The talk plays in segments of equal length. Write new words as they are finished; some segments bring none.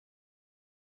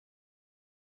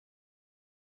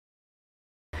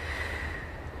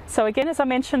So again, as I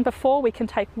mentioned before, we can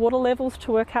take water levels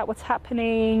to work out what's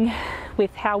happening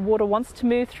with how water wants to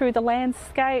move through the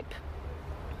landscape.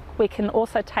 We can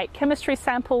also take chemistry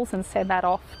samples and send that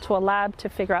off to a lab to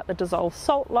figure out the dissolved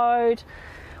salt load.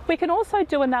 We can also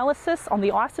do analysis on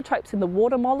the isotopes in the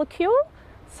water molecule,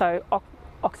 so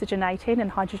oxygen 18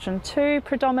 and hydrogen 2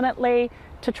 predominantly,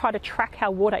 to try to track how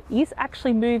water is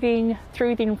actually moving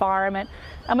through the environment.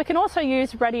 And we can also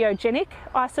use radiogenic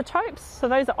isotopes, so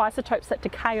those are isotopes that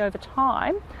decay over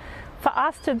time, for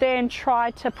us to then try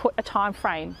to put a time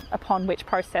frame upon which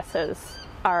processes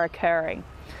are occurring.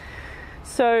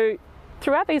 So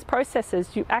throughout these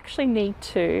processes, you actually need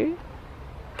to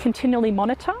continually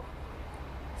monitor.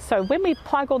 So when we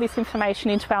plug all this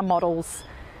information into our models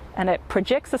and it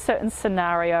projects a certain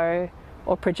scenario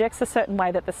or projects a certain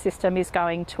way that the system is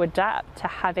going to adapt to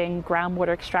having groundwater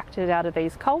extracted out of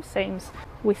these coal seams,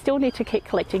 we still need to keep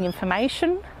collecting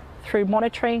information through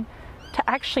monitoring to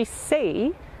actually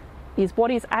see is what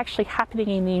is actually happening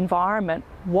in the environment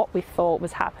what we thought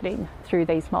was happening through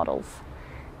these models.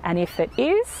 And if it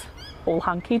is, all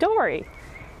hunky-dory.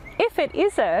 If it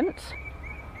isn't,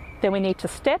 then we need to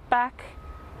step back,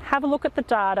 have a look at the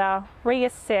data,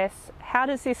 reassess how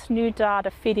does this new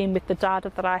data fit in with the data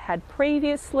that I had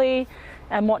previously,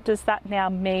 and what does that now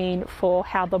mean for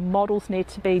how the models need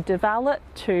to be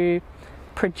developed to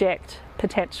project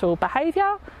potential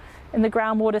behaviour in the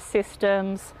groundwater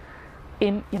systems,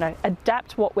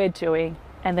 adapt what we're doing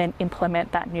and then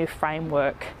implement that new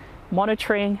framework.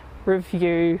 Monitoring,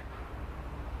 review,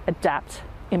 adapt,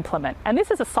 implement. And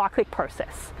this is a cyclic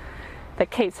process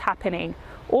that keeps happening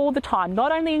all the time,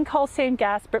 not only in coal seam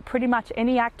gas, but pretty much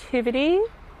any activity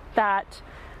that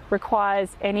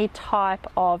requires any type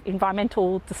of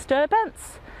environmental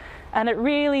disturbance. And it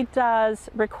really does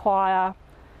require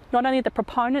not only the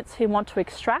proponents who want to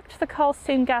extract the coal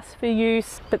seam gas for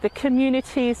use, but the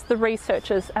communities, the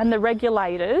researchers and the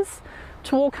regulators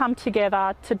to all come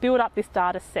together to build up this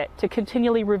data set, to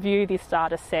continually review this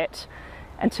data set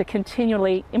and to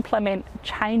continually implement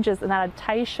changes and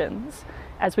adaptations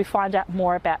as we find out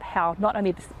more about how not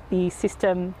only the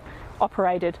system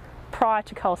operated prior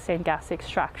to coal seam gas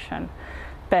extraction,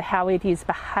 but how it is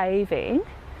behaving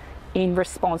in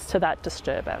response to that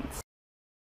disturbance.